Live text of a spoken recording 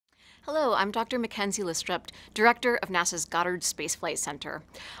Hello, I'm Dr. Mackenzie Lestrept, Director of NASA's Goddard Space Flight Center.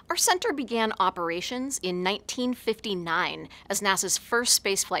 Our center began operations in 1959 as NASA's first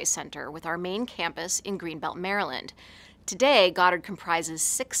space flight center with our main campus in Greenbelt, Maryland. Today, Goddard comprises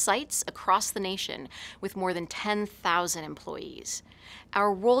 6 sites across the nation with more than 10,000 employees.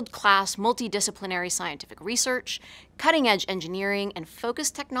 Our world-class multidisciplinary scientific research, cutting-edge engineering, and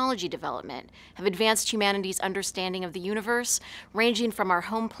focused technology development have advanced humanity's understanding of the universe, ranging from our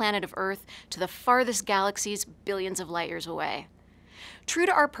home planet of Earth to the farthest galaxies billions of light years away. True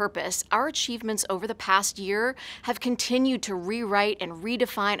to our purpose, our achievements over the past year have continued to rewrite and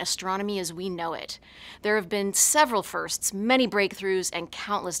redefine astronomy as we know it. There have been several firsts, many breakthroughs, and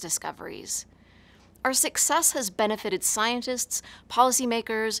countless discoveries. Our success has benefited scientists,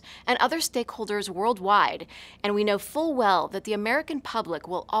 policymakers, and other stakeholders worldwide, and we know full well that the American public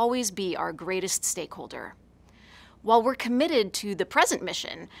will always be our greatest stakeholder. While we're committed to the present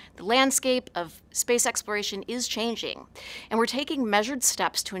mission, the landscape of space exploration is changing, and we're taking measured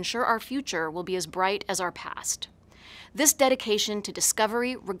steps to ensure our future will be as bright as our past. This dedication to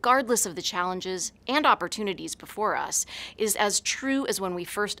discovery, regardless of the challenges and opportunities before us, is as true as when we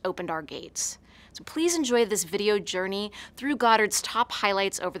first opened our gates. So please enjoy this video journey through Goddard's top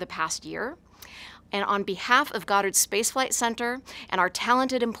highlights over the past year. And on behalf of Goddard Space Flight Center and our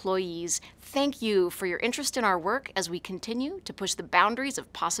talented employees, thank you for your interest in our work as we continue to push the boundaries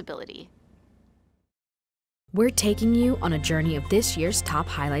of possibility. We're taking you on a journey of this year's top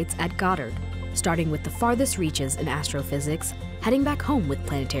highlights at Goddard, starting with the farthest reaches in astrophysics, heading back home with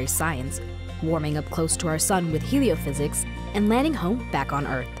planetary science, warming up close to our sun with heliophysics, and landing home back on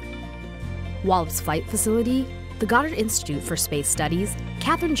Earth. Wallops Flight Facility, the Goddard Institute for Space Studies,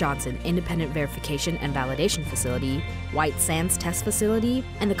 Katherine Johnson Independent Verification and Validation Facility, White Sands Test Facility,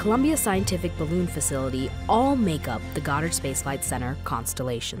 and the Columbia Scientific Balloon Facility all make up the Goddard Space Flight Center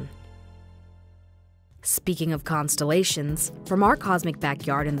constellation. Speaking of constellations, from our cosmic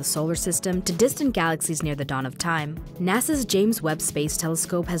backyard in the solar system to distant galaxies near the dawn of time, NASA's James Webb Space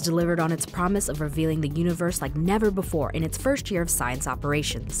Telescope has delivered on its promise of revealing the universe like never before in its first year of science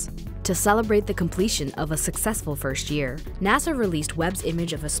operations. To celebrate the completion of a successful first year, NASA released Webb's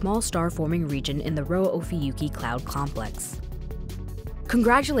image of a small star-forming region in the Rho-Ophiuchi Cloud Complex.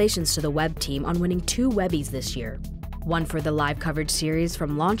 Congratulations to the Webb team on winning 2 Webbies this year. One for the live coverage series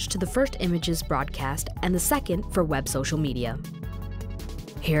from launch to the first images broadcast, and the second for Webb social media.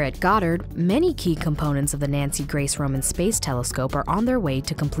 Here at Goddard, many key components of the Nancy Grace Roman Space Telescope are on their way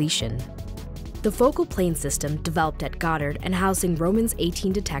to completion. The focal plane system developed at Goddard and housing Roman's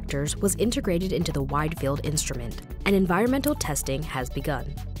 18 detectors was integrated into the wide field instrument, and environmental testing has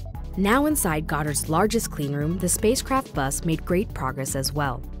begun. Now inside Goddard's largest cleanroom, the spacecraft bus made great progress as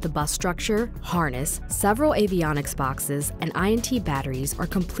well. The bus structure, harness, several avionics boxes, and INT batteries are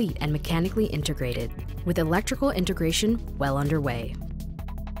complete and mechanically integrated, with electrical integration well underway.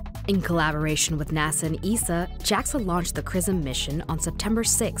 In collaboration with NASA and ESA, JAXA launched the XRISM mission on September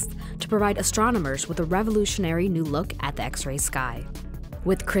 6th to provide astronomers with a revolutionary new look at the X-ray sky.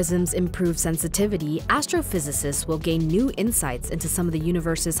 With XRISM's improved sensitivity, astrophysicists will gain new insights into some of the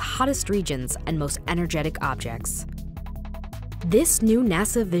universe's hottest regions and most energetic objects. This new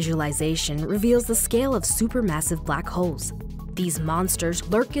NASA visualization reveals the scale of supermassive black holes. These monsters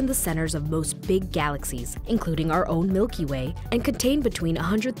lurk in the centers of most big galaxies, including our own Milky Way, and contain between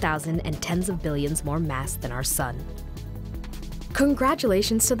 100,000 and tens of billions more mass than our Sun.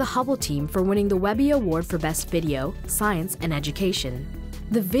 Congratulations to the Hubble team for winning the Webby Award for Best Video, Science, and Education.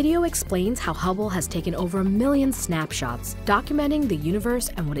 The video explains how Hubble has taken over 1 million snapshots, documenting the universe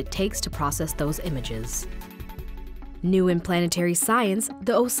and what it takes to process those images. New in planetary science,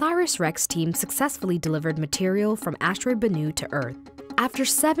 the OSIRIS-REx team successfully delivered material from asteroid Bennu to Earth. After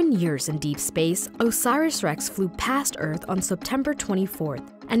 7 years in deep space, OSIRIS-REx flew past Earth on September 24th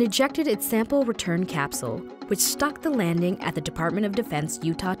and ejected its sample return capsule, which stuck the landing at the Department of Defense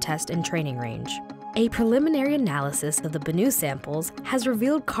Utah Test and Training Range. A preliminary analysis of the Bennu samples has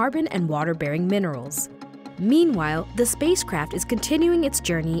revealed carbon and water-bearing minerals. Meanwhile, the spacecraft is continuing its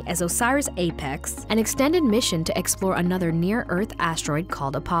journey as OSIRIS-APEX, an extended mission to explore another near-Earth asteroid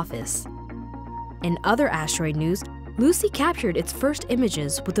called Apophis. In other asteroid news, Lucy captured its first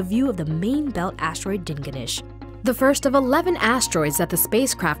images with a view of the main belt asteroid Dinganish, the first of 11 asteroids that the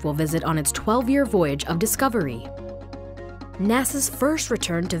spacecraft will visit on its 12-year voyage of discovery. NASA's first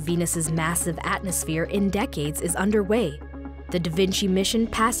return to Venus's massive atmosphere in decades is underway. The Da Vinci mission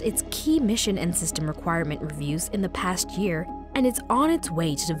passed its key mission and system requirement reviews in the past year, and it's on its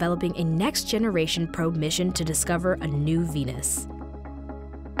way to developing a next-generation probe mission to discover a new Venus.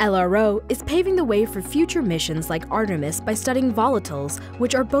 LRO is paving the way for future missions like Artemis by studying volatiles,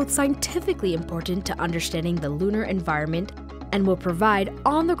 which are both scientifically important to understanding the lunar environment and will provide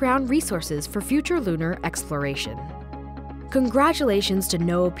on-the-ground resources for future lunar exploration. Congratulations to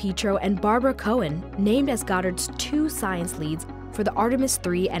Noah Petro and Barbara Cohen, named as Goddard's 2 science leads for the Artemis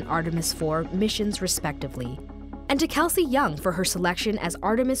 3 and Artemis 4 missions respectively, and to Kelsey Young for her selection as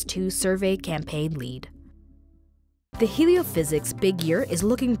Artemis 2 survey campaign lead. The heliophysics big year is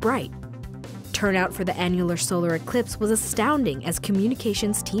looking bright. Turnout for the annular solar eclipse was astounding as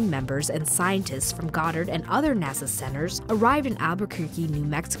communications team members and scientists from Goddard and other NASA centers arrived in Albuquerque, New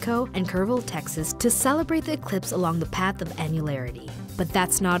Mexico and Kerrville, Texas to celebrate the eclipse along the path of annularity. But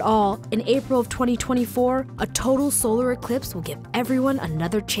that's not all. In April of 2024, a total solar eclipse will give everyone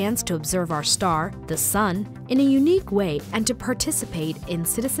another chance to observe our star, the Sun, in a unique way and to participate in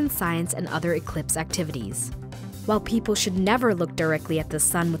citizen science and other eclipse activities. While people should never look directly at the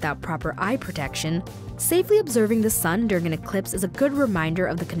Sun without proper eye protection, safely observing the Sun during an eclipse is a good reminder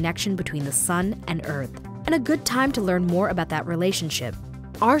of the connection between the Sun and Earth, and a good time to learn more about that relationship.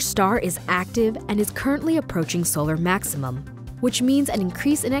 Our star is active and is currently approaching solar maximum, which means an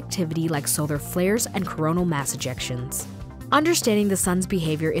increase in activity like solar flares and coronal mass ejections. Understanding the Sun's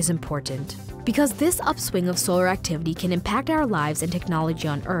behavior is important, because this upswing of solar activity can impact our lives and technology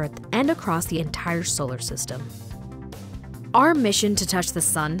on Earth and across the entire solar system. Our mission to touch the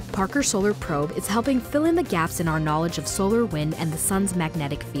Sun, Parker Solar Probe, is helping fill in the gaps in our knowledge of solar wind and the Sun's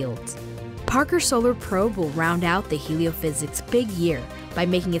magnetic fields. Parker Solar Probe will round out the heliophysics big year by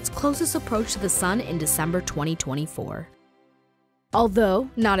making its closest approach to the Sun in December 2024. Although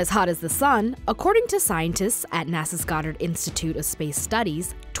not as hot as the Sun, according to scientists at NASA's Goddard Institute of Space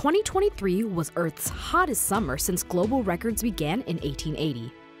Studies, 2023 was Earth's hottest summer since global records began in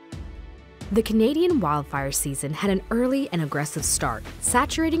 1880. The Canadian wildfire season had an early and aggressive start,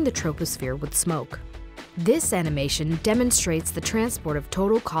 saturating the troposphere with smoke. This animation demonstrates the transport of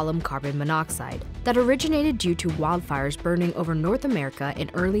total column carbon monoxide that originated due to wildfires burning over North America in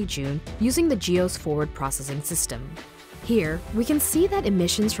early June using the GEOS forward processing system. Here, we can see that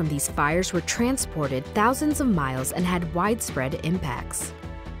emissions from these fires were transported thousands of miles and had widespread impacts.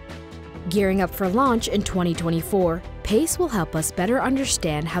 Gearing up for launch in 2024, PACE will help us better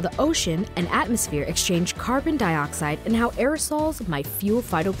understand how the ocean and atmosphere exchange carbon dioxide and how aerosols might fuel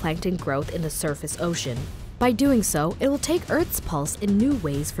phytoplankton growth in the surface ocean. By doing so, it will take Earth's pulse in new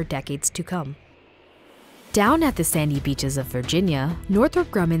ways for decades to come. Down at the sandy beaches of Virginia,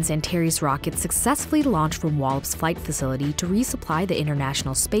 Northrop Grumman's Antares rocket successfully launched from Wallops Flight Facility to resupply the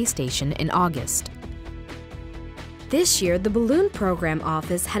International Space Station in August. This year, the Balloon Program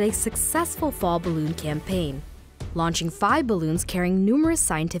Office had a successful fall balloon campaign, launching 5 balloons carrying numerous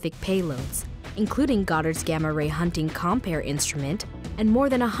scientific payloads, including Goddard's Gamma Ray Hunting Compare instrument and more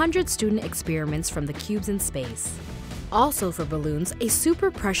than 100 student experiments from the cubes in space. Also for balloons, a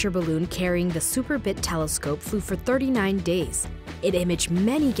super pressure balloon carrying the SuperBit telescope flew for 39 days. It imaged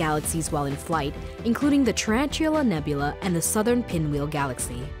many galaxies while in flight, including the Tarantula Nebula and the Southern Pinwheel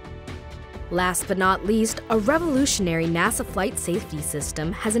Galaxy. Last but not least, a revolutionary NASA flight safety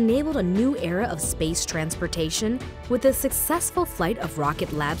system has enabled a new era of space transportation with the successful flight of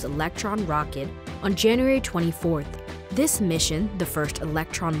Rocket Lab's Electron rocket on January 24th. This mission, the first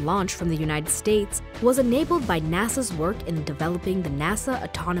Electron launch from the United States, was enabled by NASA's work in developing the NASA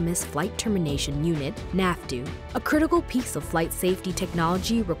Autonomous Flight Termination Unit, NAFTU, a critical piece of flight safety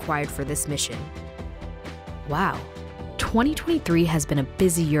technology required for this mission. Wow. 2023 has been a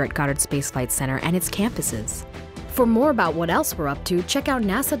busy year at Goddard Space Flight Center and its campuses. For more about what else we're up to, check out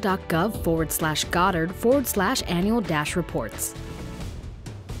nasa.gov/Goddard/annual-reports.